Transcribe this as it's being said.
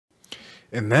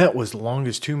And that was the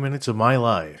longest 2 minutes of my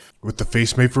life. With the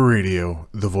face made for radio,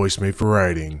 the voice made for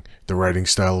writing, the writing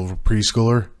style of a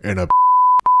preschooler, and a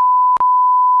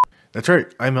That's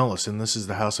right, I'm Ellis, and this is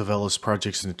the House of Ellis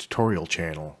Projects and Tutorial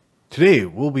channel. Today,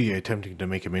 we'll be attempting to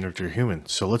make a miniature human,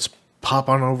 so let's pop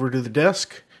on over to the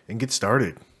desk and get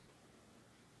started.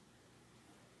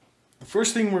 The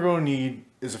first thing we're going to need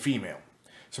is a female.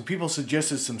 Some people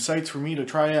suggested some sites for me to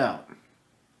try out.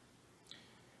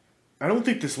 I don't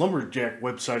think this lumberjack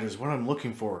website is what I'm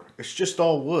looking for. It's just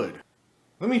all wood.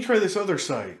 Let me try this other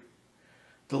site.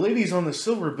 The ladies on the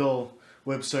Silverbill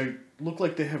website look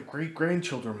like they have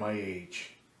great-grandchildren my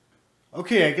age.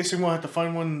 Okay, I guess I'm going to have to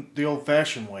find one the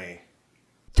old-fashioned way.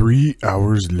 3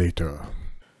 hours later.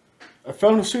 I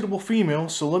found a suitable female,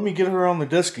 so let me get her on the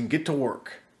desk and get to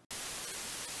work.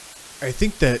 I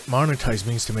think that monetize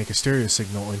means to make a stereo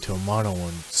signal into a mono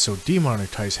one, so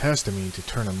demonetize has to mean to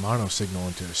turn a mono signal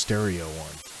into a stereo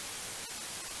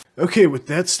one. Okay, with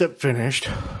that step finished,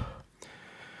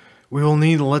 we will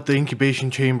need to let the incubation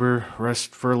chamber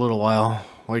rest for a little while,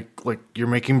 like you're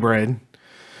making bread.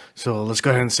 So let's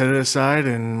go ahead and set it aside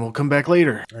and we'll come back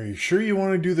later. Are you sure you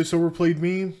want to do this overplayed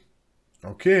meme?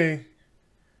 Okay.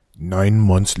 9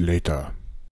 months later.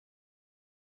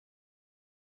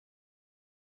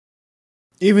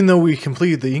 Even though we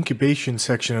completed the incubation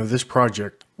section of this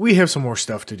project, we have some more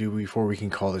stuff to do before we can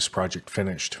call this project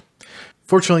finished.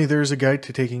 Fortunately, there is a guide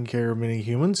to taking care of mini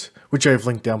humans, which I have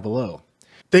linked down below.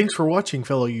 Thanks for watching,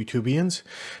 fellow YouTubians,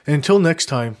 and until next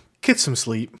time, get some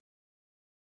sleep.